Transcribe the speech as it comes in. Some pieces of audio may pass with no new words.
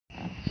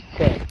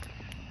Okay,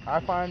 I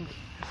find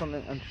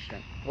something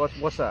interesting.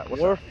 What's that?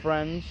 We're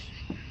friends,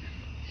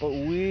 but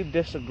we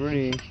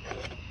disagree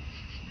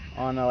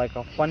on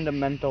a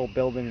fundamental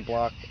building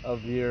block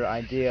of your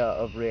idea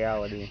of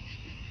reality.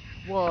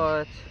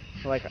 What?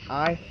 Like,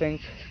 I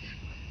think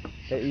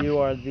that you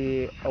are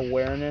the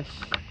awareness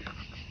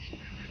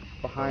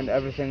behind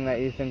everything that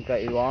you think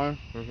that you are,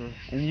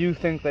 and you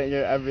think that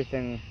you're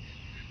everything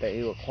that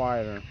you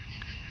acquire,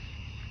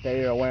 that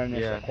your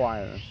awareness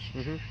acquires.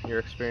 Your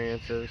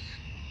experiences,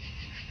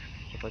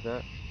 stuff like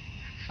that.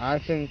 I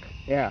think,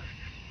 yeah.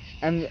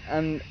 And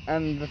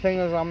the thing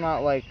is, I'm not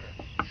like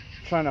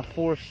trying to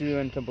force you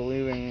into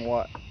thinking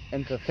what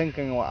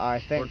I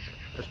think.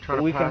 Just trying but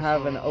to we can pass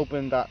have on. an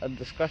open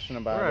discussion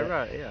about it.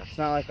 Right, yeah. It's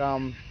not like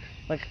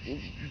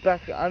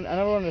back. I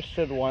never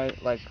understood why,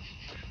 like,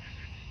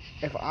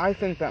 if I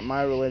think that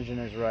my religion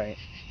is right,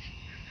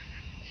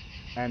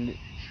 and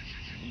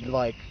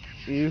like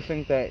you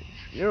think that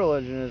your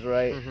religion is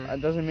right,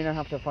 it doesn't mean I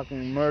have to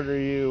fucking murder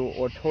you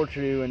or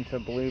torture you into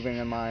believing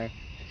in my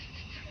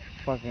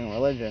fucking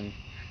religion.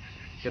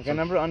 Like, I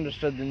never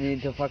understood the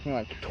need to fucking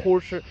like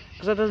torture,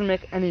 because that doesn't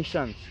make any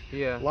sense.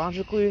 Yeah.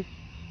 Logically,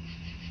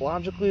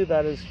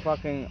 that is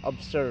fucking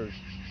absurd.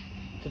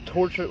 To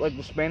torture, like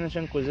the Spanish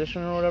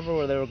Inquisition or whatever,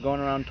 where they were going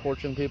around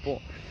torturing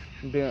people,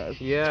 and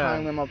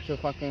tying them up to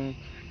fucking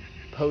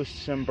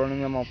posts and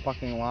burning them all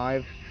fucking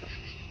alive,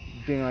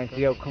 being like,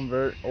 yo,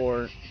 convert,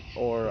 or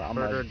I'm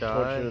gonna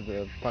torture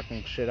the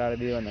fucking shit out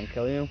of you and then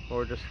kill you.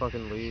 Or just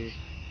fucking leave.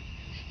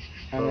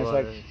 And it's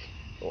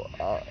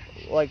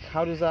like,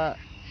 how does that...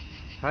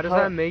 How does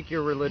that make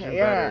your religion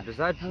better? Does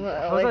that...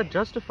 How is that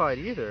justified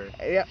either?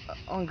 Yeah,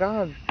 oh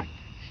God.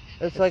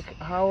 It's like,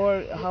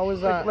 how is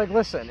that... Like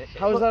listen...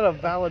 How is that a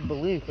valid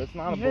belief? It's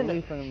not a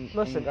belief in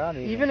God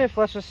even. Even if,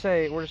 let's just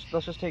say, let's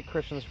just take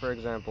Christians for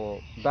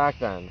example, back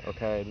then,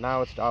 okay?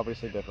 Now it's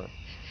obviously different.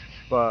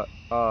 But,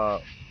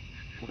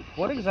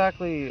 what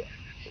exactly...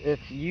 If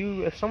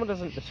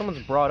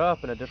someone's brought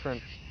up in a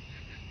different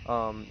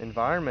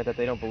environment that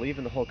they don't believe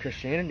in the whole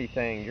Christianity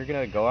thing, you're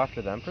gonna go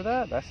after them for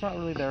that? That's not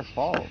really their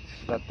fault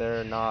that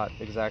they're not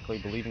exactly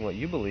believing what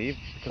you believe,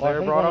 because they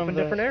were brought up in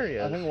different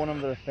areas. I think one of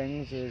their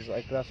things is,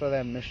 like, that's why they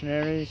have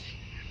missionaries.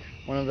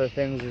 One of their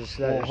things is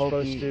that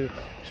you're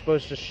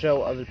supposed to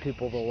show other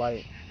people the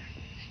light,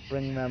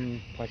 bring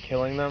them by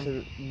killing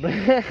them.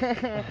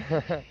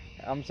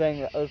 I'm saying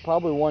that there's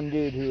probably one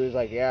dude who was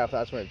like, yeah, if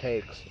that's what it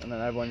takes, and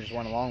then everyone just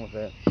went along with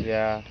it.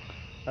 Yeah.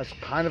 That's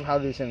kind of how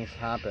these things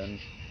happen.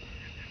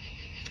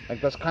 Like,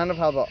 that's kind of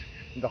how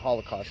the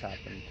Holocaust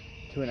happened,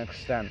 to an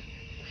extent.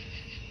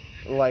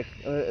 Like,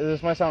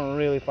 this might sound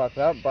really fucked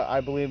up, but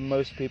I believe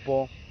most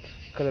people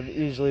could have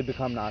easily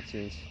become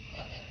Nazis.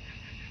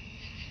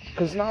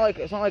 Because it's not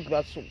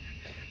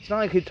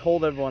like he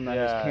told everyone that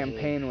his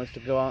campaign was to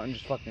go out and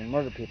just fucking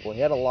murder people. He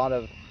had a lot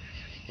of,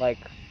 like,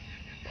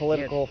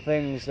 political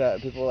things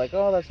that people were like,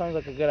 oh, that sounds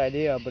like a good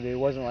idea, but he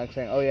wasn't like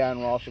saying, oh yeah, and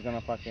we're also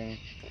gonna fucking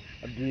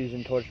abuse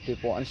and torture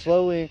people. And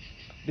slowly,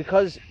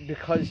 because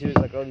he was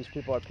like, oh, these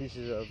people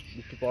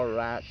are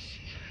rats,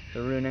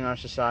 they're ruining our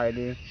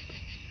society,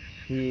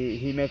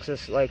 he makes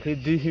us, like, he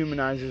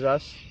dehumanizes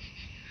us.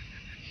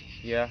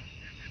 Yeah.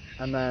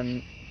 And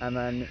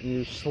then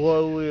you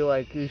slowly,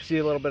 like, you see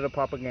a little bit of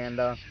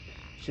propaganda,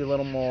 see a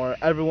little more,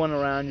 everyone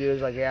around you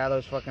is like, yeah,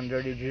 those fucking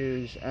dirty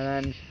Jews,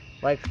 and then,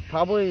 like,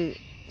 probably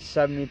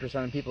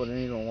 70% of people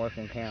didn't even work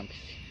in camps.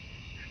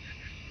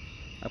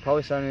 Like,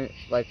 probably 70,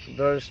 like,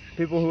 there's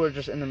people who are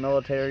just in the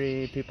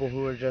military, people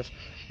who are just,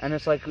 and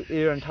it's like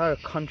your entire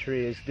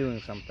country is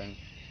doing something.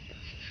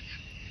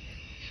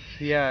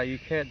 Yeah, you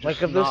can't just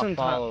like, if not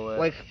follow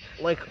it.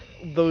 Like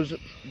those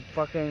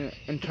fucking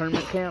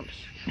internment camps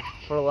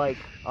for, like,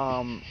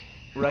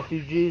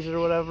 refugees or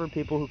whatever,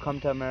 people who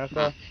come to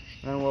America,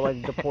 and then we're,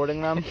 like,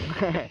 deporting them.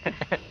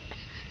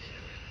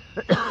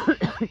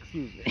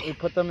 Excuse me. We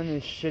put them in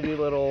these shitty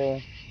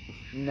little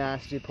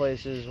nasty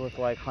places with,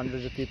 like,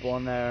 hundreds of people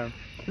in there.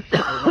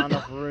 There's not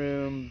enough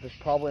room. There's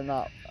probably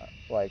not,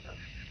 like,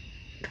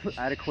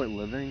 adequate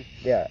living.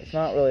 Yeah, it's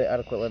not really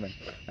adequate living.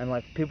 And,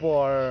 like, people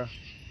are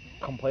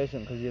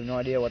complacent because you have no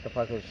idea what the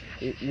fuck is.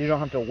 You don't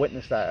have to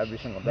witness that every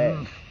single day.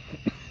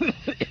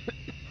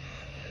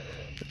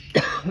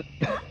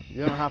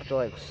 You don't have to,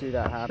 like, see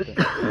that happen.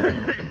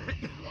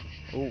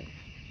 Ooh.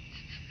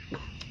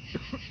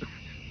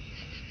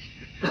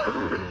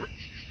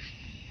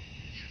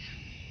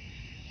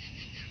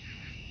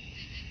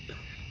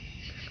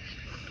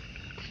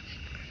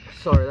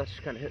 Sorry, that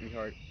just kind of hit me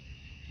hard.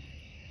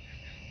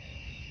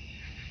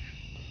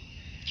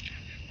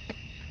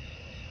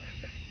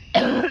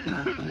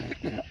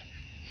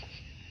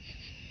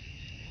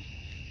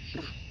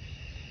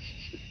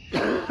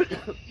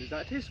 Does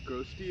that taste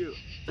gross to you?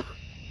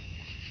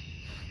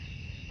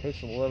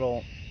 Tastes a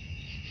little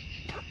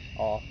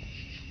off.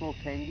 A little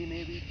tangy,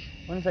 maybe?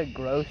 I wouldn't say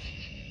gross.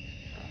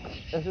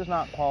 This is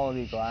not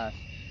quality glass,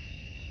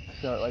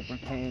 so it, like,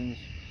 retains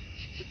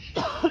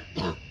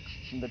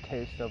the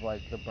taste of,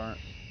 like, the burnt.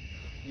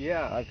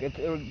 Yeah. Like, it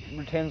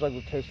retains, like,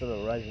 the taste of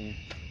the resin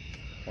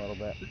a little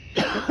bit.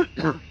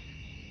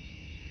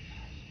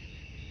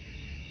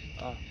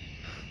 Oh.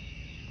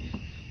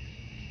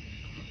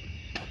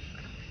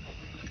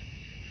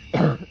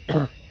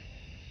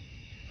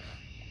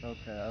 Okay,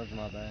 that was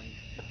my bad.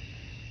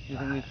 Do you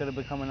think you could have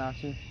become a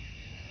Nazi?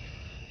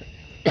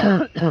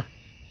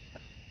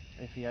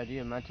 If the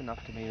idea meant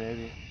enough to me,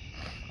 maybe.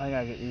 I think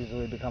I could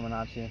easily become a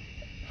Nazi.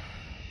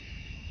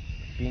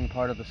 Being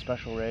part of the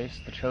special race,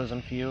 the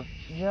chosen few.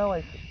 Yeah,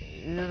 like,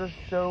 you're just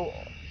so...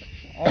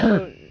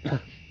 Also...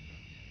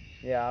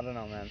 Yeah, I don't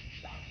know, man.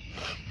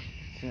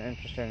 It's an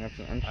interesting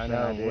I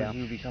know. idea. Would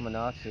you become a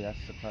Nazi? That's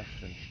the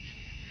question.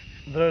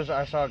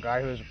 I saw a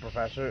guy who was a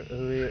professor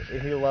who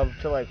he loved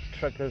to like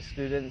trick his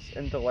students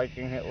into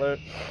liking Hitler.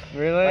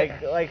 Really?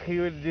 Like he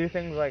would do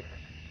things like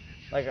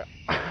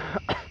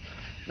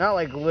not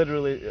like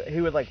literally.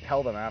 He would like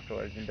tell them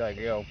afterwards and be like,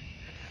 "Yo."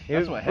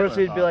 That's what First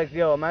Hitler he'd be thought. like,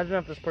 "Yo, imagine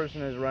if this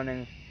person is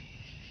running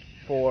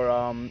for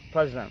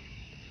president.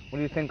 What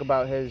do you think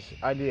about his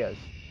ideas?"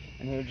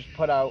 And he would just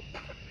put out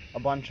a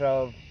bunch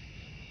of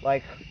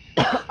like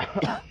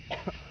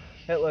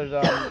Hitler's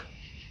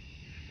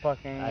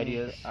fucking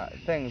Ideas.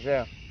 things,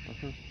 yeah.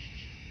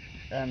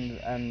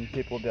 And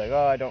people would be like,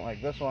 "Oh, I don't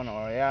like this one,"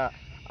 or "Yeah,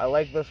 I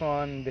like this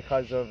one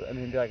because of," and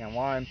he'd be like, "And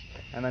why?"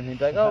 And then he'd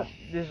be like, "Oh,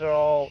 these are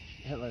all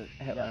Hitler.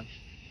 Hitler."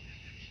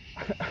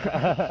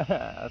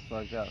 That's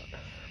fucked up.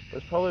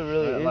 It's probably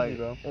really easy, like,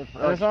 bro. if,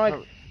 And it's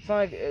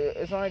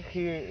not like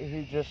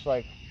he just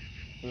like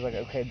was like,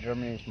 "Okay,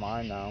 Germany's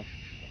mine now."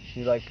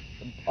 He like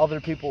other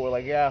people were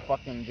like, "Yeah,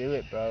 fucking do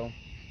it, bro.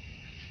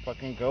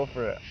 Fucking go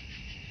for it."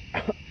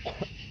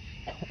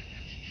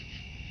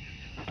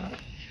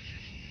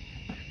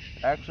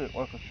 I actually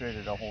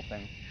orchestrated the whole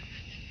thing.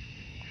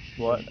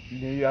 What? Have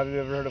you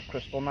ever heard of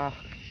Kristallnacht?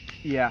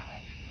 Yeah.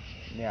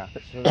 Yeah.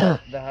 So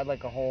they had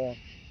like a whole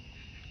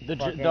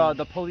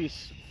The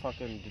police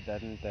fucking did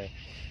that, didn't they?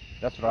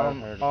 That's what I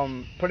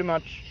heard. Pretty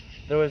much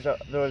there was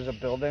a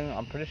building.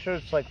 I'm pretty sure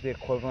it's like the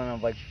equivalent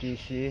of like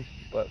DC,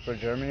 but for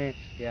Germany.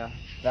 Yeah.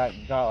 That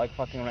got like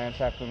fucking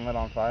ransacked and lit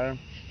on fire.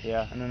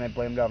 Yeah. And then they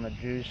blamed it on the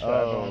Jews. So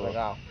everyone was like,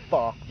 "Oh,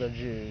 fuck the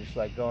Jews!"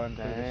 Like going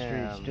through the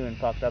streets doing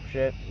fucked up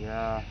shit.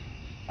 Yeah.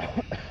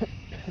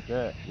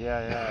 Shit.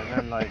 Yeah. And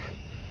then like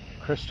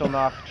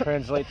Kristallnacht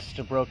translates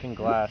to broken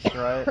glass,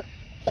 right?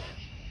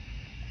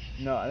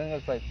 No, I think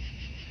it's like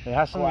It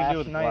has something to do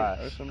Glass with night glass.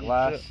 or some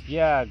Glass. shit.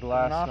 Yeah,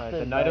 glass Not night. the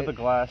The night of night- the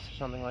glass, or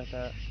something like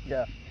that.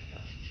 yeah.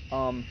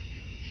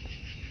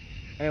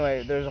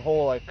 Anyway, there's a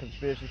whole like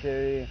conspiracy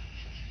theory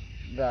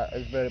that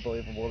is very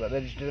believable that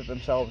they just did it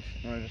themselves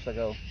and were just like,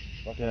 "Oh,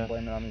 fucking Yeah.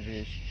 blame it on the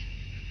Jews."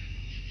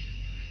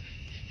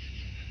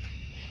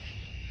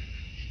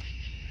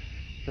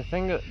 I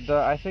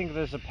think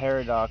there's a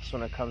paradox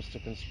when it comes to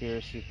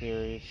conspiracy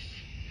theories.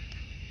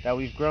 That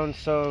we've grown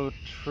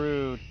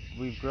to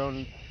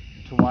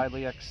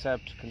widely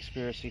accept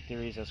conspiracy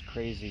theories as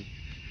crazy.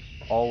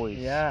 Always.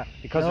 Yeah.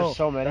 Because there's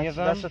so many of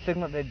them. That's the thing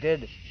that they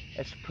did.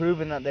 It's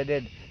proven that they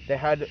did. They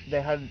had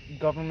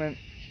government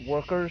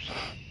workers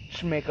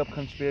to make up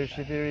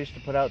conspiracy theories to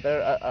put out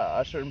there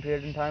a certain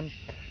period in time.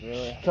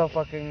 Really? To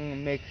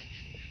fucking make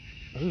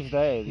Who's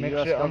they? The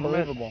U.S. shit government?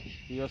 unbelievable.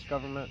 The U.S.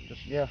 government?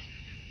 Just. Yeah.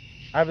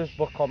 I have this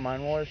book called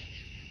Mind Wars.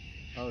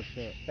 Oh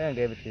shit. I think I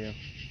gave it to you.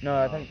 No,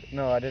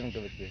 I didn't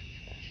give it to you.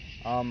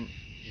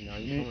 No,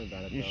 you told me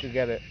about it. You though. should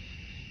get it.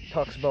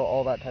 Talks about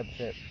all that type of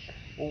shit.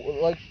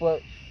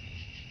 But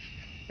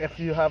if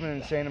you have an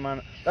insane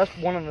amount, that's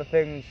one of the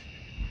things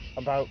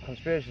about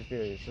conspiracy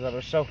theories is that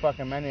there's so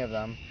fucking many of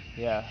them,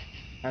 Yeah.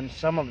 and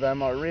some of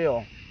them are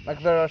real.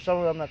 Like there are some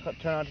of them that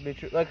turn out to be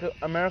true. Like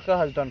America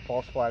has done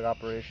false flag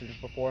operations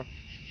before,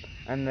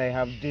 and they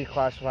have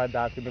declassified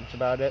documents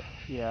about it.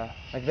 Yeah.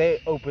 Like they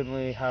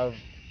openly have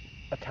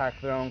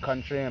attacked their own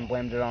country and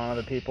blamed it on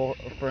other people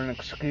for an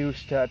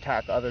excuse to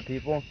attack other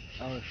people.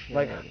 Oh shit.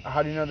 Like,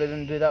 how do you know they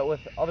didn't do that with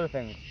other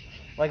things?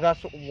 Like,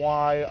 that's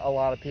why a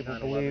lot of people 9/11.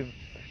 believe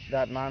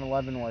that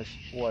 9/11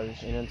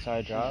 was an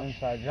inside job. an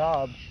inside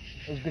job,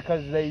 is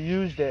because they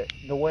used it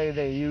the way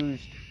they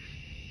used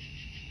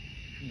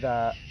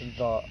the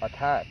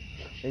attack.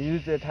 They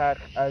used the attack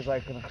as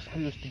like an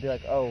excuse to be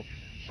like, "Oh,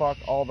 fuck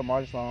all the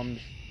Muslims.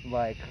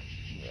 Like,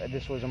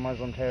 this was a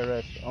Muslim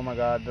terrorist. Oh my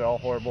God, they're all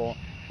horrible.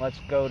 Let's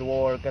go to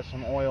war, get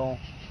some oil."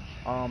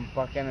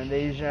 And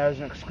they use it as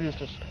an excuse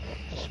to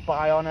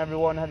spy on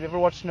everyone. Have you ever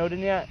watched Snowden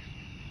yet?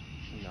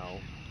 No.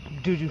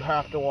 Dude, you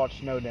have to watch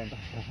Snowden.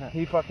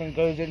 He fucking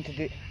goes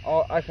into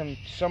I can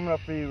sum it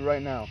up for you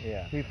right now.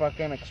 Yeah. He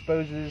fucking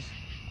exposes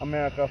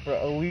America for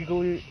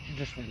illegally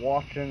just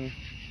watching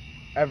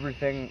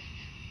everything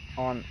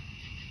on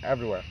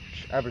everywhere.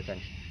 Everything.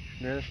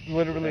 Really?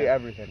 Literally Yeah.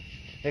 everything.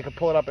 They could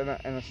pull it up in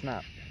a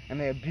snap. And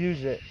they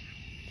abuse it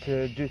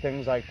to do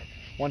things like,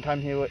 one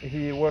time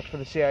he worked for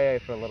the CIA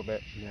for a little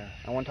bit. Yeah.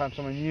 And one time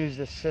someone used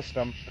this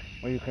system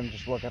where you can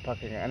just look at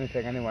fucking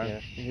anything anywhere. Yeah.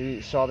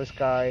 He saw this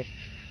guy,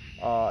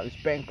 this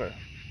banker,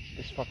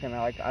 this fucking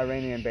like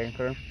Iranian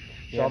banker.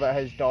 Yeah. Saw that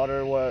his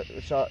daughter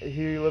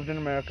he lived in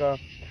America.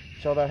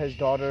 Saw that his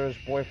daughter's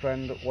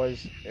boyfriend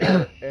was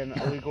an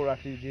illegal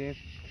refugee.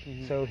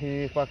 Mhm. So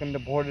he fucking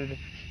deported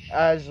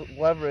as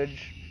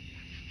leverage.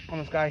 on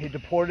this guy. He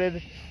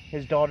deported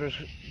his daughter's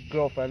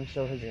girlfriend,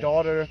 so his Yeah.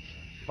 daughter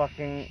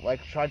fucking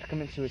like tried to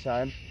commit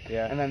suicide,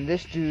 Yeah. and then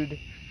this dude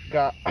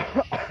got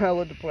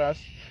hella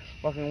depressed,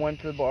 fucking went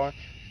to the bar,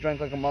 drank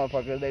like a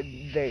motherfucker.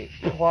 They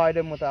plied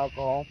him with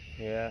alcohol,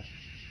 Yeah.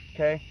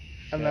 okay,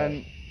 and Shit.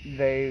 then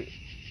they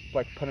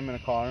like put him in a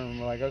car and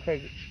were like,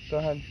 okay, go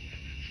ahead,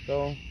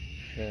 go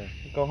Shit.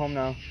 go home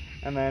now.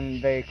 And then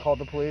they called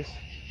the police,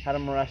 had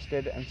him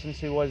arrested, and since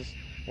he was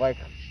like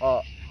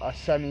a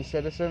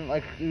semi-citizen,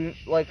 like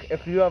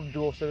if you have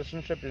dual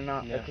citizenship, you're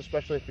not, Yeah. like,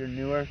 especially if you're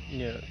newer,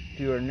 Yeah. if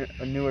you're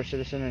a newer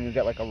citizen and you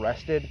get like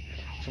arrested,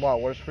 it's a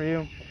lot worse for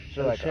you.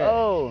 So Oh, like, shit.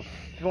 oh,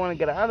 if you want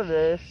to get out of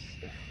this,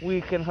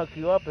 we can hook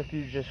you up if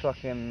you just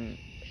fucking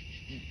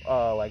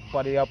like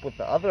buddy up with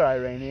the other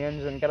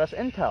Iranians and get us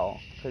intel,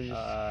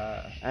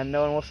 and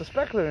no one will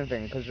suspect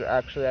anything because you're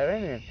actually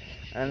Iranian.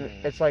 And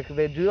Yeah. it's like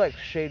they do like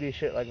shady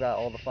shit like that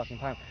all the fucking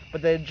time,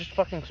 but they just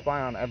fucking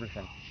spy on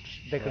everything.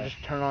 They could Yeah.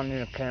 just turn on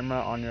your camera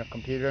on your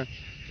computer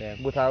Yeah.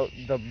 without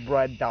the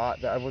red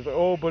dot that everyone's like,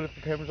 oh, but if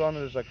the camera's on,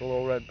 there's like a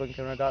little red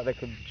blinking red dot. They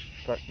could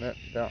just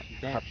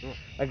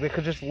like they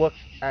could just look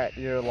at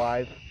your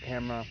live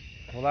camera,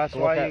 Well, that's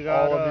look why at you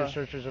gotta. all of your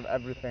searches of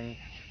everything.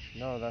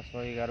 No, that's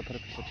why you gotta put a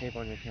piece of tape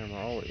on your camera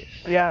always.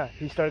 Yeah,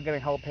 he started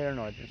getting hella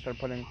paranoid and started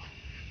putting,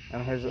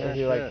 and his Yeah,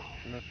 he like shit.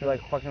 No he shit.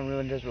 like fucking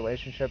ruined his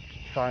relationship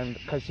to try and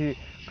cause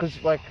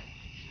like,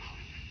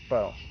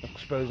 bro,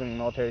 exposing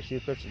military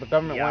secrets. The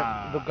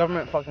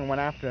government fucking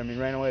went after him. He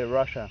ran away to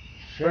Russia.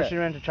 Shit. First he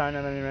ran to China,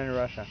 and then he ran to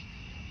Russia.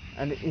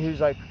 And he was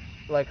like,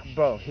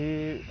 bro,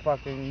 he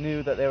fucking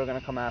knew that they were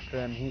gonna come after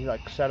him. He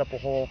like set up a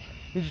whole.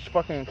 He just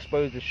fucking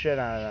exposed the shit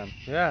out of them.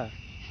 Yeah.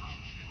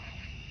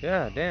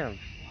 Yeah. Damn.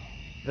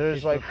 There's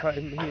He's like,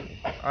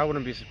 I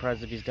wouldn't be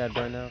surprised if he's dead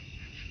by now.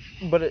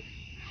 but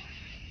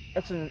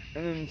it's an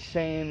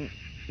insane.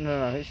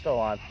 No, he's still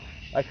alive.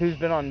 Like, who's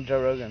been on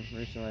Joe Rogan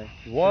recently?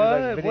 What?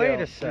 Through, like, video, Wait a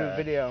through sec.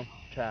 video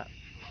chat.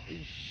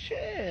 Shit.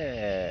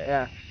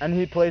 Yeah, and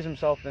he plays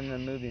himself in the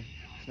movie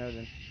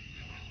Snowden.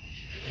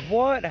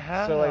 What?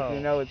 How? So like, you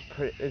know,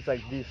 it's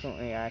like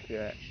decently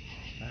accurate.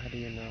 How do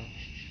you know?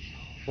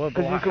 What?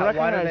 Because you can why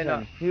do recognize they him.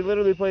 not? He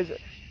literally plays.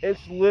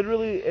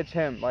 It's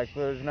him. Like,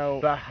 there's no.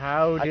 But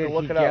how I did could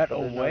look he it up, get but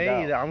there's no away?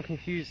 doubt. I'm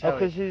confused. Oh, how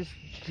because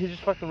he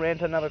just fucking ran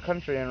to another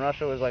country, and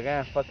Russia was like,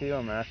 fuck you,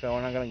 America.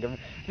 We're not gonna give him.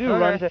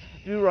 If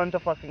you run to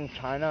fucking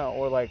China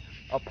or like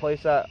a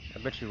place that I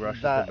bet you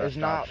Russia's that the best is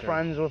not option.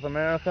 friends with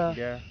America,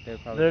 Yeah, they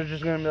probably. they're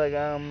just gonna be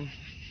like,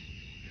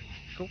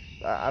 Cool.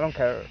 I don't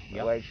care.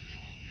 Yep. Like,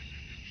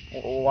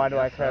 why do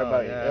I Guess care so,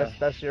 about yeah. you?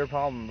 That's your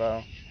problem,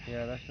 bro.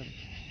 Yeah, that's it.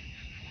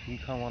 You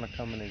want to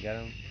come in and get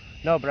him?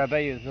 No, but I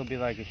bet you he'll be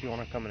like, if you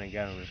want to come in and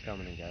get him, just come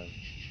in and get him.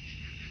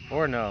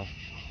 Or no.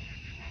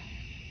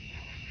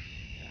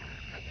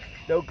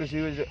 No, because he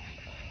was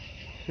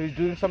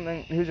doing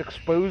something. He was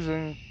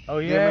exposing Oh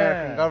the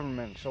American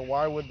government. So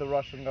why would the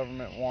Russian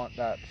government want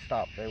that to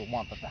stop? They would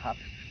want that to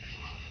happen.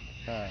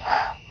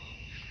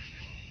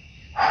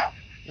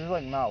 This is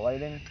like not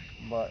lighting,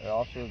 but it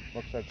also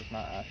looks like it's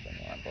not acid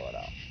when I blow it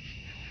out.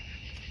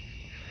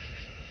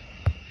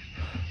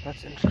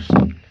 That's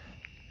interesting.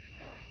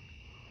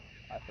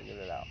 I figured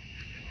it out.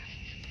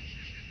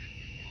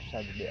 Just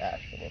had to be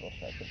ashed a little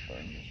so I could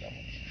burn the stuff.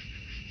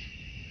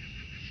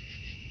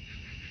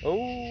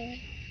 Oh.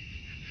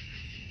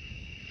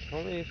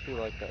 Tell me if you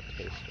like that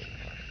taste or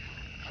not.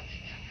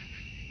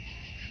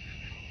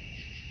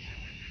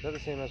 Is that the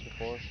same as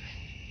before?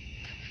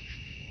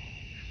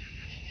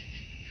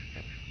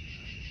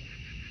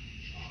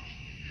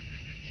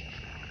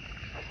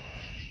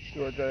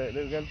 You want to try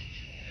it again?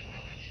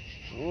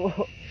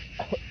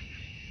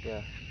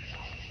 Yeah.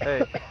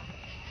 Hey.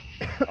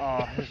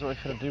 Here's what we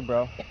should do,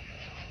 bro.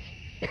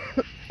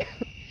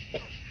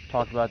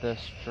 Talked about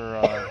this for,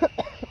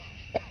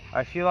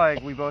 I feel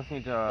like we both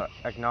need to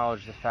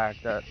acknowledge the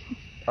fact that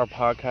our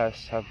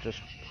podcasts have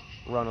just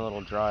run a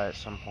little dry at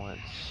some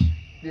points.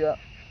 Yeah.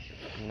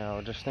 You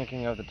know, just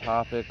thinking of the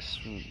topics,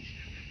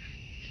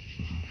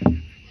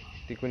 I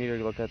think we need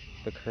to look at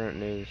the current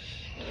news.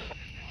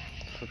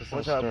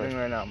 What's happening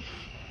right now?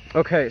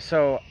 Okay,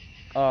 so,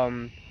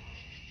 I'm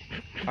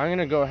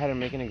gonna go ahead and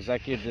make an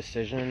executive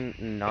decision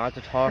not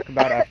to talk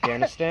about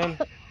Afghanistan,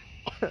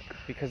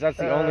 because that's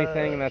the only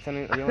thing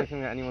the only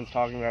thing that anyone's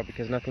talking about,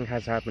 because nothing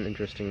has happened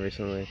interesting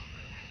recently.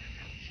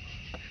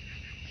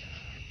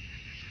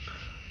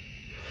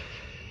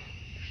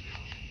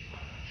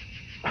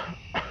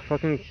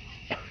 Fucking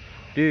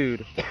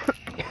dude.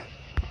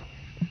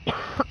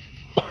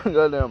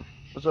 Goddamn.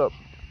 What's up?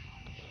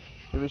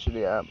 Maybe we should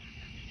the app.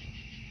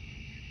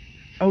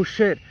 Oh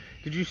shit!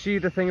 Did you see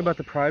the thing about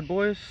the Proud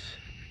Boys?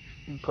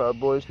 Proud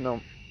Boys?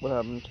 No. What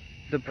happened?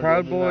 The do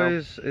Proud they do now?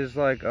 Boys is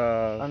like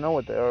I know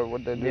what they are.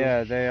 What they do.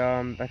 yeah, they I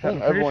I thought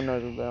think everyone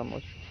knows what they are.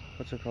 Almost.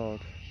 What's it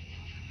called?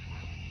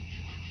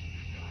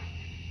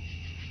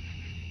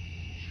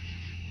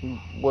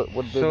 What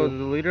they So do?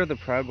 the leader of the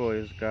Proud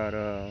Boys got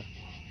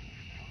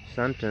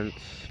sentenced.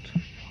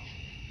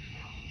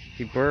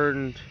 He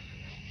burned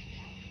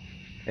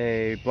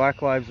a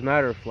Black Lives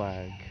Matter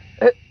flag.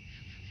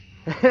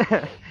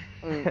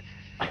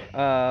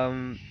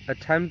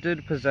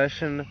 Attempted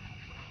possession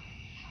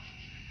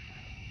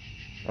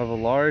of a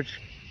large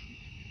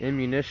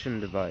ammunition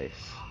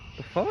device.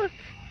 The fuck?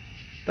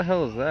 The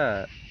hell is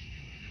that?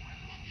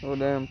 Oh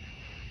damn.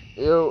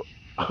 Yo,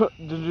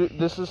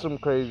 this is some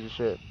crazy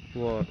shit.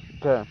 What?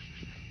 Okay.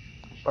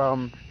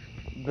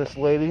 This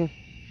lady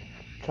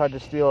tried to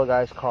steal a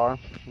guy's car.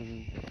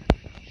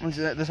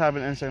 This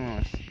happened in St.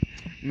 Louis.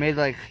 Made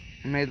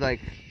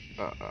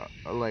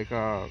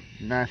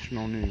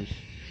national news.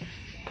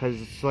 Cause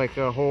it's like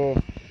a whole.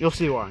 You'll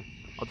see why.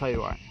 I'll tell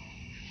you why.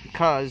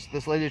 Because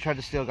this lady tried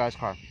to steal a guy's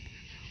car.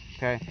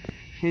 Okay.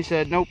 He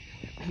said, "Nope,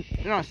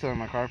 you're not stealing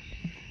my car."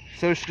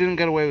 So she didn't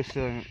get away with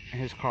stealing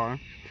his car,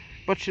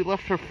 but she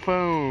left her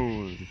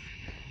phone.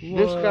 What?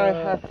 This guy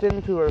hacked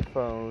into her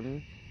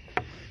phone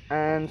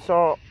and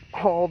saw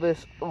all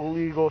this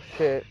illegal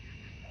shit,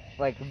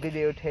 like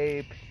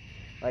videotape,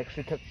 like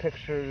she took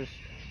pictures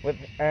with,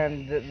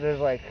 and there's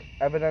like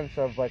evidence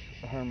of like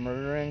her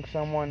murdering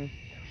someone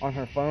on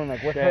her phone,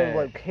 like with her Shit.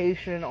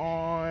 location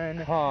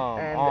on, Come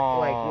and on.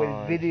 like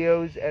with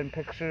videos and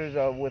pictures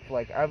of with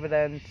like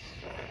evidence,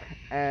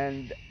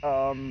 and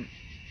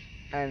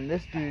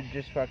this dude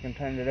just fucking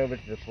turned it over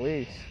to the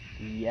police.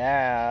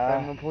 Yeah.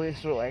 And the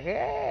police were like, Hey,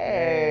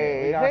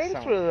 "Hey, we got thanks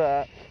some." for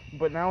that."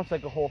 But now it's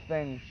like a whole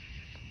thing.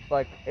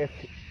 Like if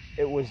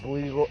it was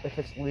legal, if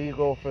it's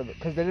legal for the,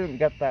 because they didn't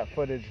get that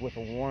footage with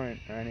a warrant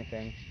or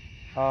anything.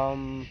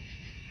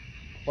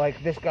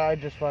 Like this guy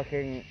just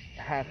fucking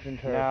hacked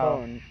into her No.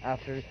 phone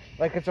after,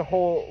 like it's a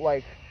whole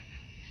like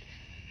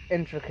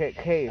intricate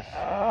case.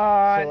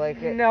 So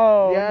like it-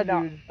 no, yeah,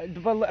 no.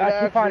 dude. But It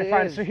okay, fine, actually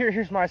fine. is. So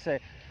here's my say.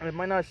 It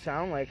might not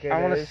sound like it.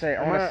 I wanna is. say-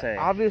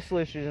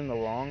 Obviously, she's in the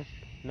wrong.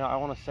 No, I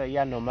want to say,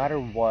 yeah, no matter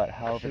what,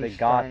 however they She's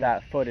got trying-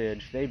 that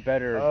footage, they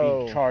better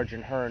Oh. be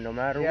charging her no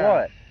matter Yeah.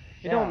 what.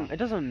 Yeah. It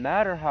doesn't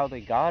matter how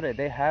they got it.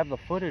 They have the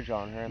footage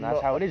on her, and that's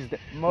Mo- how it is.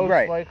 Most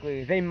Right.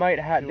 likely. They might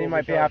She will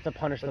be be have to charged,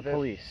 punish but the they-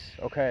 police.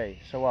 Okay,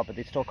 so what? But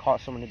they still caught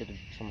someone who did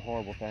some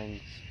horrible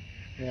things.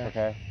 Yeah.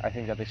 Okay, I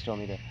think that they still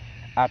need to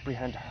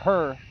apprehend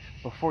her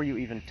before you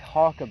even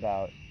talk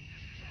about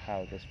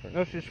how this person.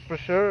 No, she's for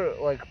sure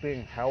like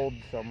being held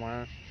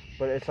somewhere,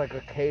 but it's like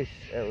a case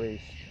at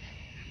least.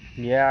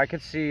 Yeah, I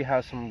could see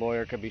how some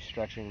lawyer could be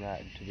stretching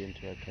that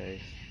into a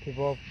case.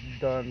 People have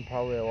done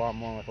probably a lot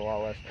more with a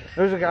lot less.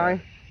 There's a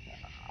guy.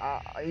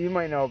 You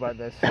might know about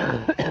this.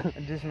 A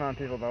decent amount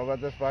of people know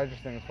about this, but I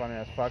just think it's funny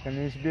as fuck and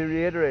needs to be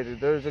reiterated.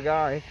 There's a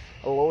guy,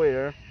 a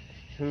lawyer,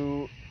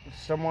 who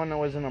someone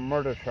was in a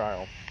murder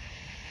trial,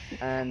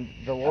 and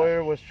the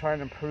lawyer was trying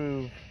to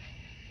prove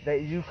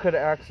that you could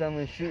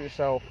accidentally shoot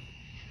yourself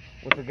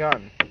with a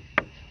gun,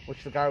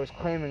 which the guy was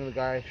claiming the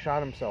guy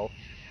shot himself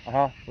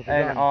with a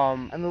And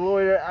gun. And the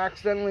lawyer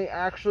accidentally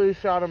actually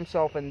shot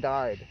himself and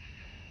died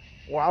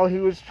while he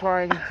was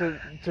trying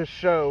to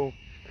show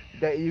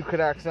that you could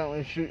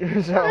accidentally shoot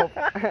yourself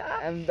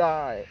and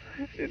die.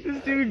 did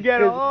this dude get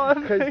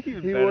Because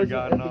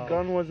the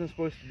gun wasn't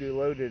supposed to be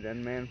loaded,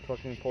 and man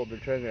fucking pulled the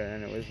trigger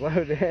and it was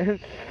loaded.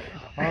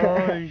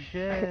 Oh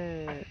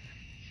shit!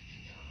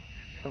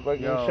 It's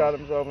like Yo. he shot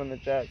himself in the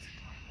chest.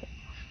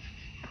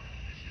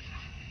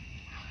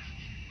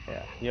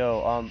 Yeah.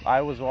 Yo,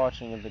 I was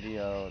watching a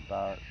video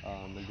about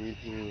a dude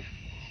who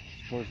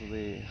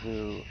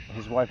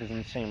his wife is in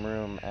the same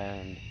room,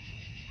 and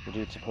the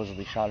dude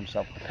supposedly shot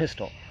himself with a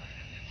pistol.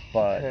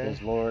 But Okay.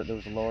 there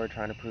was a lawyer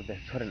trying to prove that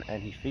he couldn't,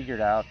 and he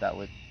figured out that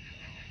with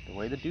the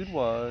way the dude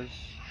was,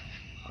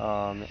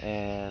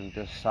 and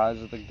the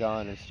size of the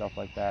gun and stuff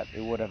like that,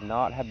 it would have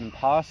not have been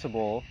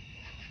possible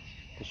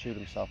to shoot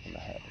himself in the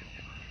head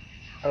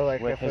Or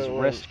like with if his it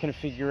was- wrist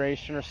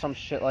configuration or some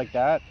shit like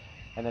that.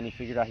 And then he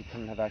figured out he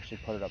couldn't have actually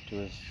put it up to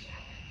his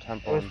It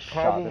temple was and shot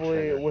the probably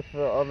trigger. with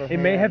the other hand. It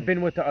may have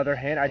been with the other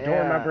hand. I don't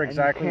Yeah, remember and you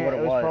exactly can't- what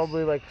it was.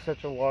 probably like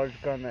such a large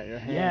gun that your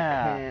hand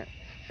Yeah. can't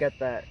get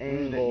that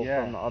angle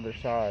yeah. from the other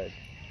side.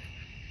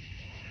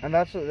 And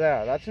that's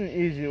an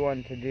easy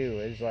one to do.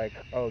 Is like,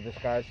 oh, this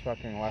guy's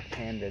fucking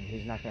left-handed.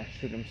 He's not gonna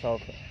shoot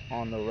himself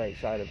on the right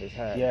side of his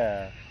head.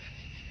 Yeah.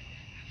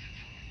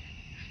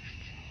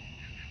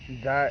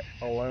 That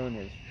alone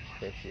is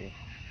fishy.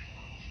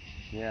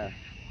 Yeah.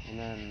 And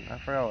then I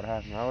forgot what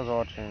happened. I was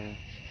watching.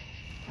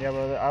 Yeah,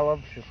 brother, I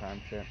love true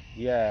crime shit.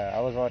 Yeah,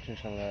 I was watching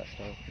some of that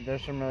stuff.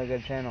 There's some really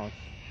good channels.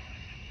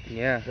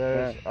 Yeah.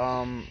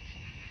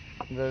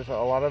 There's a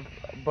lot of,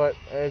 but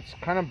it's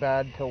kind of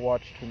bad to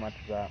watch too much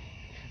of that.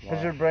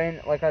 Because your brain,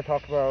 like I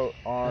talked about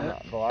on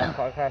the last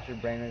podcast, your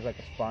brain is like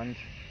a sponge.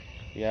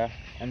 Yeah.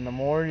 And the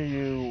more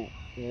you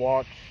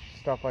watch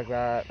stuff like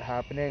that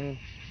happening,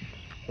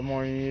 the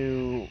more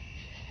you,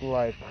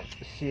 like,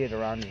 see it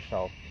around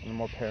yourself, and the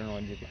more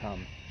paranoid you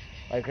become.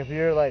 Like, if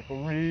you're, like,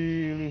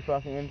 really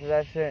fucking into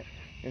that shit,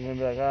 you're gonna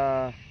be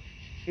like,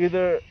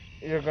 either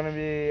you're gonna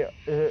be,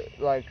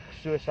 like,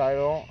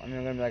 suicidal, and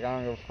you're gonna be like, I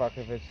don't give a fuck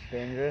if it's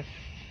dangerous.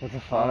 What the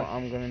fuck?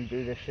 I'm gonna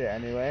do this shit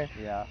anyway.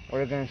 Yeah. Or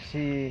you're gonna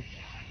see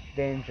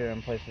danger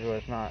in places where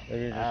it's not. Or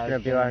you're just as gonna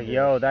be like, dangerous.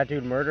 yo, that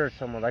dude murdered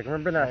someone. Like,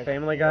 remember that Like,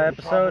 Family yo, Guy he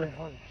episode?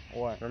 probably-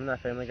 What? Remember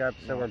that Family Guy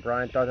episode No. where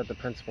Brian thought that the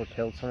principal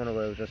killed someone, but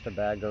it was just a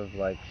bag of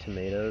like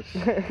tomatoes,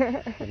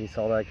 and he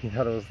saw like he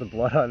thought it was the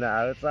blood on the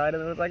outside,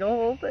 and it was like a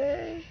whole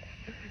thing.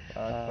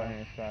 That's funny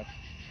as fuck.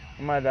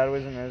 My dad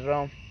was in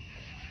Israel,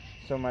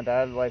 so my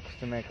dad likes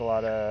to make a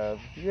lot of,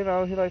 he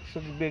likes to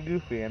be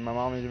goofy, and my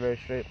mom is a very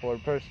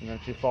straightforward person, and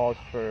she falls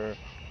for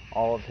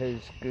all of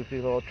his goofy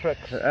little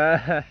tricks,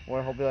 where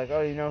he'll be like,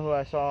 oh, you know who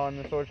I saw in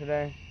the store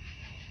today?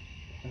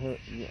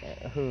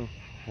 Who?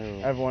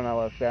 Everyone I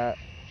looked at.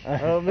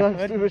 It'll be like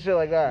stupid shit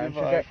like that.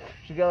 And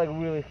she'd get like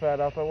really fed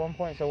up at one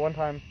point. So one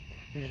time,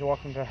 he just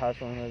walked into her house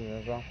when he lived in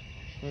Israel.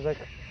 He was like,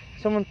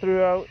 someone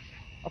threw out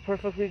a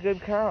perfectly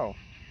good cow.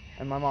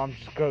 And my mom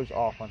just goes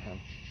off on him.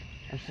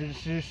 And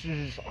she's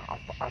just,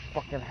 I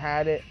fucking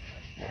had it.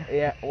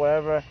 Yeah,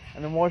 whatever.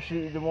 And the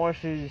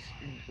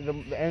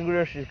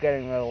angrier she's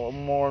getting, the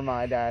more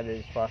my dad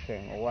is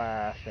fucking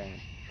laughing.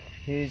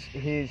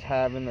 He's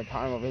having the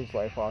time of his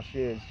life while she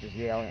is just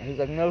yelling. He's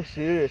like, no,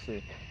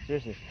 seriously,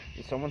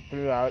 someone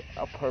threw out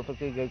a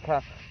perfectly good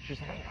cow. She's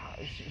like,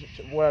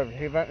 whatever.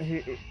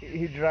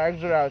 He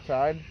drags her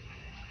outside,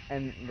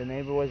 and the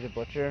neighbor was a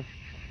butcher,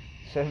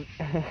 so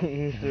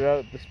he threw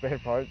out the spare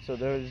parts. So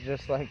there was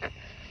just like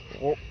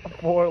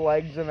 4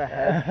 legs and a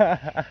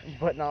head,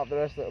 but not the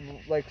rest of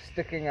it, like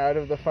sticking out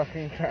of the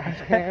fucking trash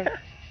can.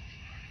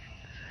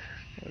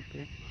 What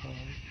the fuck?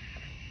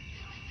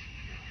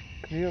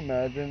 Can you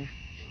imagine?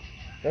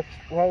 That's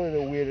probably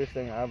the weirdest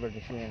thing ever to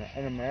see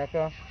in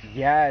America.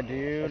 Yeah,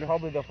 dude. That's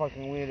probably the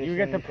fucking weirdest you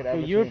thing get the,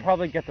 you would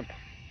probably get the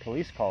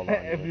police called on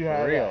if you.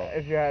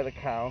 if you had a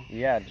cow.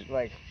 Yeah.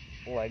 Like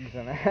legs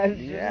and a head.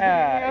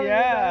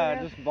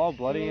 Yeah. Just all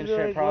bloody and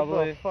shit, like, probably.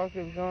 What the fuck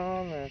is going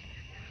on there?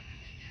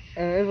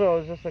 And Israel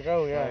was just like,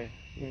 oh yeah, Right.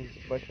 he's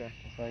a butcher.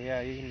 So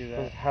yeah, you can do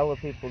Because that. hella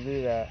people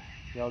do that.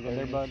 Y'all get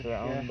their It's bud. their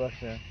own Yeah.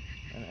 butcher.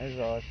 And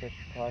Israel is such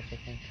a classic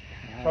thing.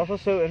 It's Yeah. also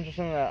so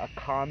interesting that a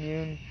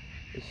commune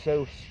is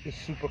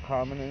super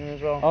common in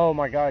Israel. Oh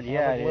my God, They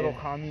yeah. have, like, little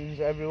communes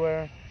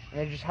everywhere, and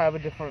they just have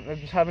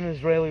an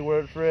Israeli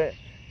word for it.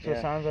 So Yeah.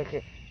 it sounds like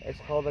it's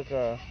called like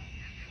a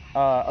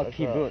like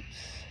kibbutz.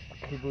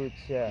 kibbutz.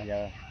 Yeah.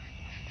 Yeah.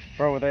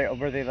 Bro,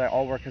 where they like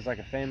all work as like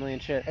a family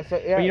and shit. It's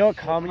like, yeah, But you know what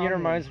it's a commune commune.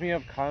 reminds me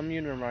of?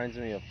 Commune reminds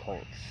me of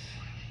cults.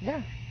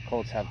 Yeah.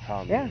 Cults have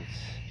communes.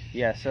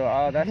 Yeah,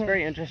 so that's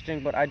very interesting,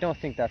 but I don't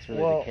think that's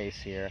really the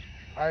case here.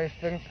 I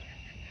think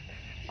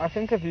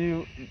if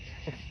you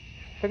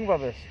think about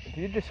this, if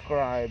you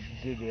describe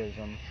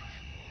Judaism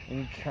and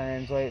you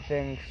translate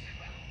things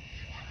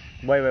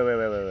Wait,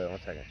 1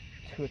 second.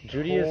 to a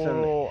Judaism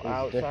total is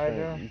outsider,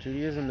 different.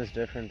 Judaism is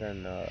different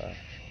than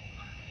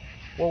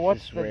well,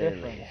 what's Israeli. the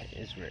difference?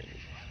 Israeli.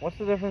 What's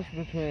the difference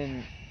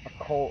between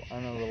a cult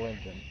and a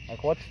religion?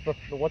 Like, what's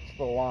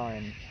the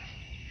line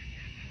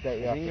that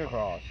you have to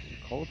cross?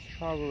 Cult's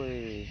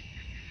probably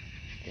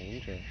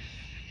dangerous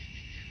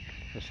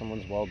for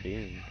someone's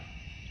well-being.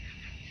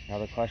 Now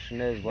the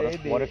question is, what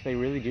if they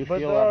really do but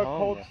feel there at are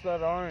home? cults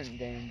that aren't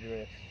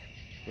dangerous.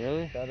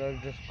 Really? That are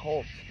just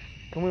cults.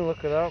 Can we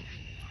look it up?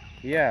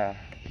 Yeah.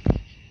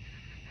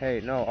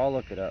 Hey, no, I'll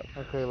look it up.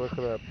 Okay, look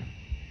it up.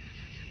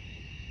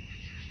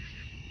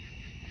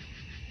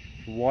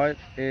 What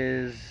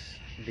is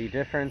the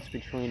difference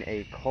between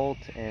a cult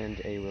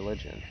and a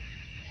religion?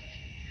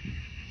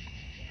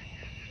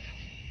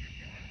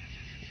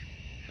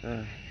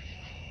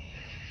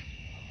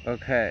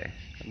 Okay,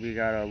 we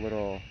got a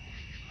little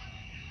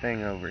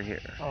thing over here.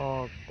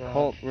 Oh, God.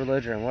 Cult,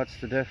 religion, what's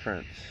the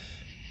difference?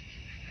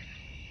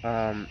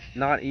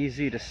 Not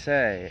easy to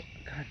say.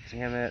 God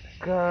damn it.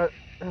 God.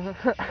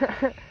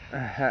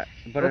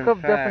 But Look in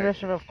up fact,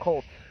 definition of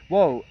cult.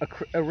 whoa,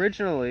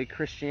 originally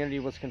Christianity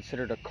was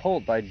considered a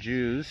cult by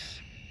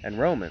Jews and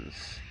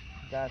Romans.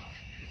 That's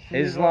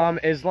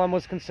Islam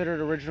was considered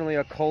originally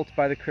a cult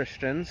by the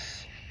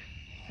Christians.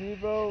 See,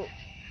 bro.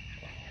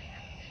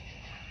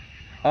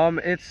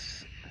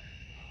 It's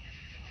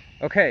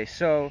okay.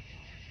 So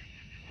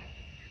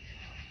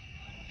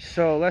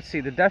let's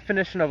see. The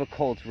definition of a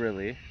cult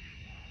really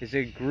is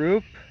a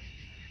group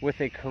with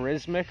a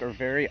charismatic or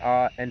very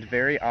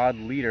odd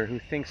leader who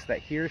thinks that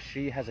he or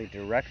she has a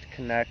direct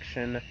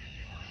connection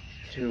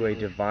to a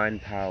divine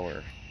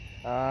power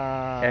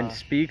and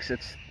speaks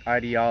its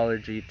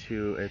ideology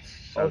to its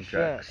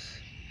subjects.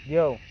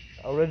 Yo,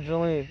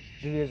 originally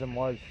Judaism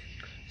was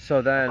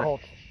So then, a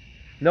cult.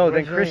 no,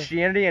 then Originally,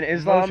 Christianity and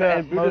Islam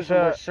and Buddhism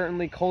Moshe- were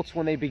certainly cults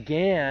when they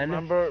began.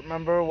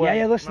 Remember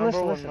when? Listen,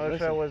 remember listen, when Moshe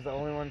listen. was the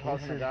only one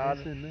talking to God?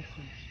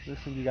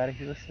 Listen, you gotta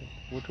listen.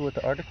 Look what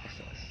the article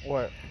says.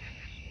 What?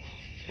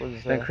 What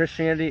is Then that?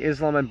 Christianity,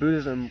 Islam, and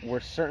Buddhism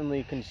were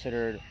certainly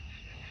considered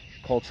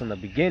cults in the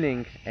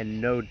beginning, and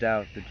no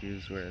doubt the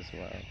Jews were as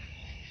well.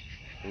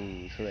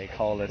 Ooh, so they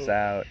call us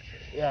out.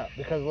 Yeah,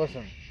 because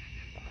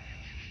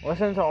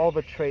listen to all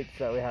the traits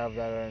that we have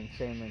that are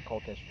insanely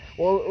cultish.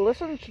 Well,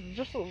 listen,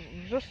 just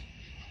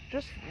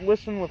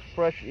listen with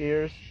fresh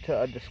ears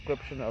to a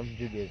description of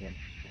Judaism.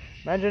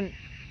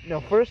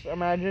 First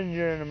imagine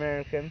you're an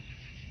American,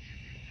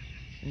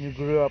 and you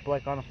grew up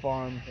like on a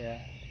farm. Yeah.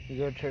 You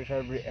go to church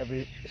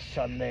every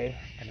Sunday.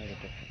 I know the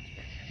difference.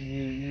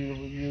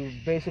 You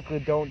basically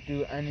don't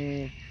do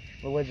any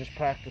religious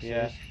practices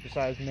Yeah.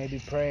 besides maybe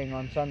praying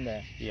on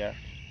Sunday. Yeah.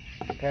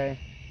 Okay.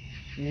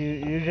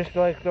 You just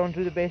like don't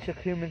do the basic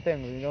human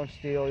things. You don't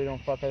steal. You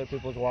don't fuck other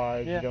people's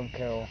wives. Yeah. You don't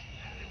kill.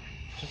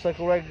 It's just like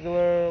a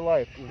regular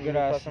life. Good You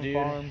ass fucking dude.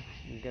 farm.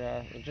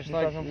 Just You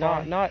like fucking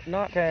not farm.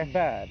 Okay.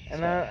 bad.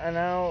 And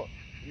now,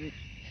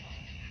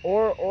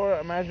 or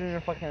imagine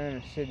you're fucking in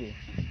a city.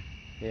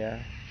 Yeah.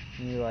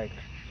 And you like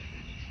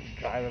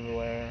drive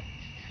everywhere.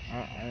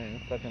 You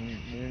fucking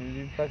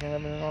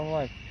living a normal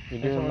life. You're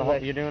And doing someone's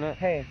like, you're doing it.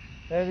 hey,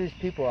 there are these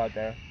people out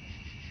there.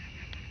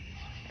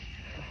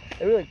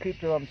 They really keep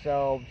to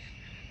themselves.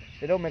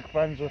 They don't make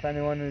friends with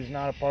anyone who's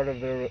not a part of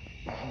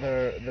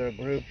their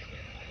group.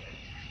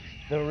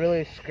 They're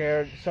really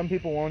scared. Some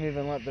people won't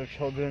even let their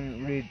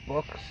children read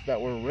books that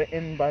were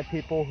written by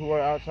people who are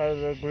outside of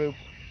their group.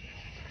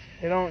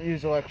 They don't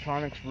use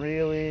electronics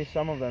really.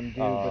 Some of them do,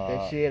 but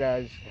they see it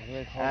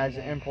as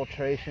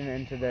infiltration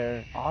into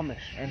their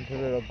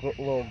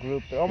little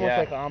group. They're almost Yeah.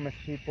 like Amish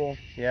people.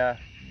 Yeah.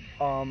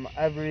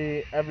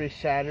 Every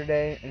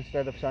Saturday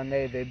instead of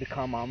Sunday, they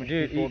become Amish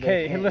Dude, people.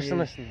 okay, They can't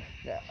listen.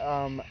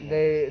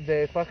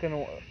 They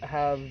fucking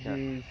have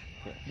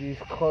these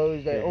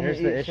clothes. They only Here's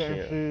the eat certain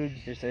issue. foods.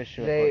 Here's the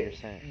issue with what you're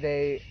saying.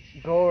 They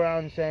go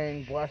around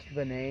saying "bless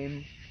the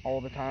name"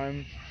 all the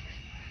time,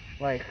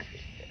 like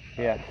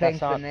Yeah, thank that's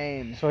the not.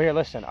 name. So here,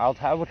 listen. I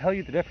will tell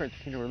you the difference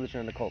between a religion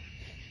and a cult,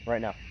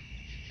 right now.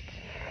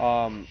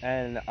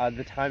 And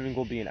the timing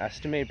will be an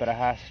estimate, but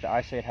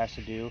I say it has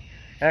to do.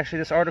 Actually,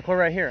 this article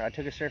right here, I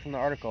took it straight from the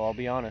article. I'll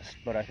be honest,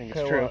 but I think it's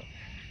Okay, true. what?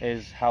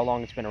 Is how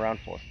long it's been around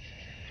for.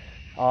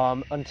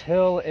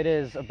 Until it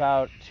is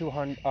about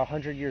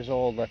 100 years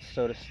old, let's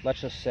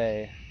just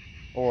say,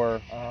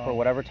 or for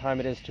whatever time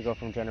it is to go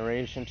from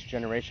generation to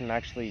generation and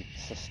actually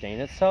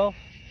sustain itself.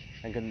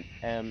 And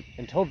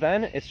until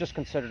then, it's just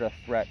considered a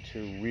threat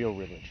to real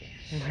religions.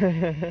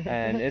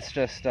 And it's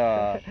just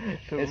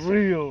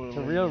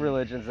real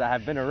religions that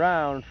have been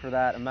around for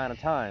that amount of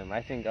time.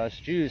 I think us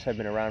Jews have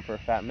been around for a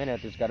fat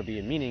minute. There's got to be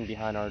a meaning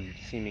behind our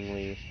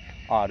seemingly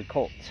odd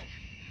cult.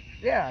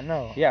 Yeah,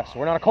 no. Yeah, so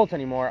we're not a cult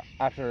anymore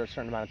after a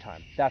certain amount of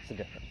time. That's the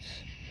difference.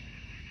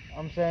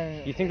 I'm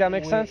saying. You think that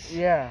makes sense?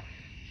 Yeah.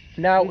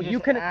 Now We you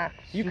just can act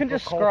super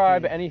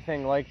describe culty.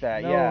 anything like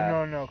that. No,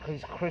 Yeah. no,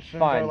 because Christians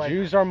Fine. are like,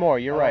 Jews are more.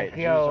 You're are right. like,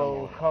 Jews are yo,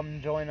 more.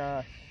 come join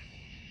us.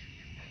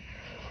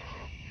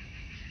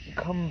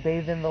 Come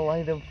bathe in the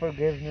light of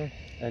forgiveness.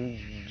 And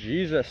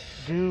Jesus.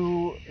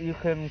 You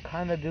can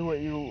kind of do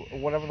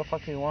whatever the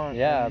fuck you want.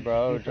 Yeah, and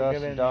bro. be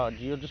forgiven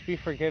You'll just be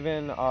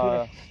forgiven. to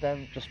an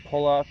extent. Just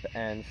pull up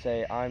and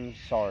say, "I'm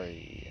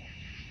sorry."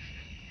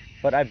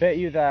 But I bet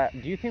you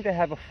that. Do you think they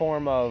have a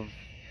form of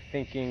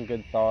thinking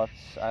good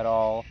thoughts at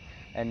all,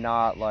 and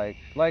not like?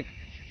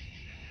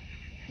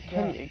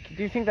 Do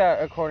you think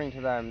that according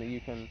to them that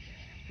you can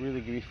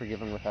really be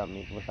forgiven without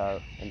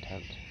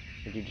intent?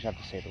 Or do you just have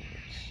to say the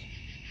words?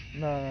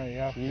 No, you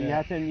have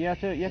to. You have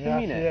to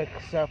mean You it.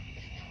 accept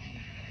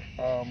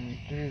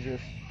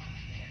Jesus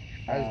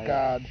as Yeah.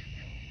 God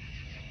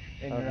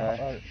in your Okay.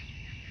 heart.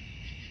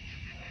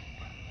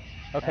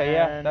 Okay,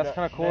 yeah, And that's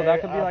kind of cool.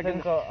 That could be I like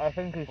think, I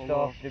think you Hold still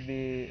on. have to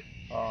be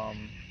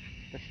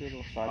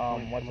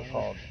what's it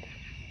called?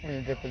 When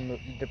you dip in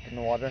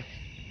the water.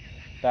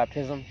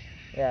 baptism.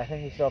 Yeah, I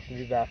think you still have to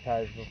be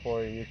baptized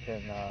before you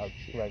can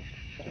like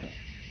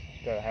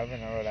go to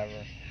heaven or whatever.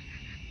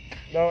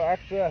 No,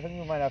 actually, I think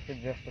you might have to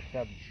just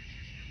accept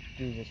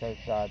Jesus as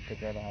God to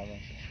go to heaven.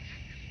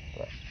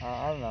 But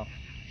I don't know.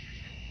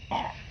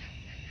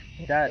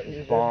 That Is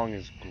it? bong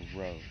is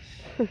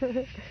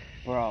gross,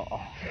 bro.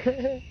 Oh.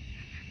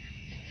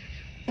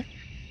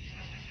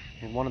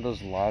 One of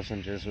those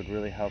lozenges would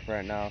really help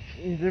right now.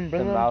 You didn't The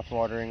bring them?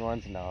 mouth-watering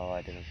ones? No,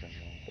 I didn't bring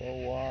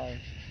them. So why?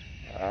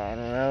 I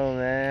don't know,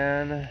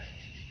 man.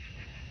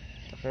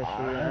 Okay,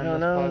 should we I end don't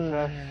this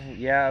know. podcast?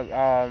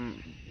 Yeah.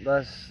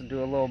 Let's do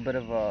a little bit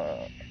of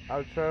a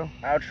Outro?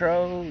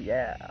 outro.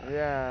 Yeah.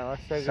 Yeah,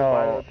 let's say So,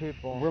 goodbye to the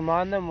people.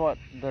 Remind them what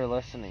they're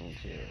listening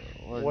to.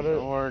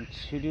 Or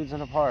Two Dudes in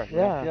a Park.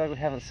 Yeah. I feel like we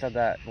haven't said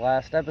that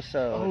last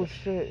episode. Oh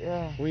shit,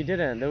 yeah. We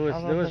didn't. There I was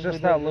don't think just we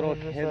that did. little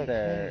There was just kid that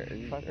there.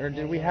 kid fucking Or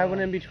did we hanging have one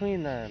around. in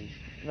between then?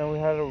 No, we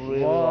had a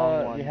really What?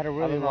 long one. We had a I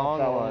really don't know if long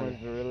that one. was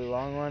a really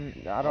long one.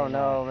 I don't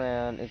know,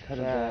 man. It could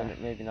have Yeah.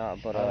 been, maybe not.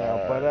 But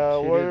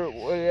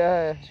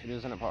we're Two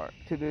Dudes in a Park.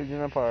 Two dudes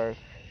in a park.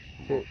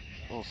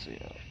 We'll see you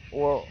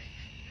Well,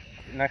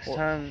 next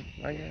time,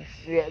 I guess.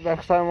 yeah,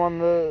 next time on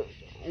the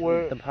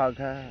The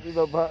podcast.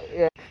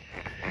 yeah.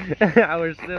 I was still.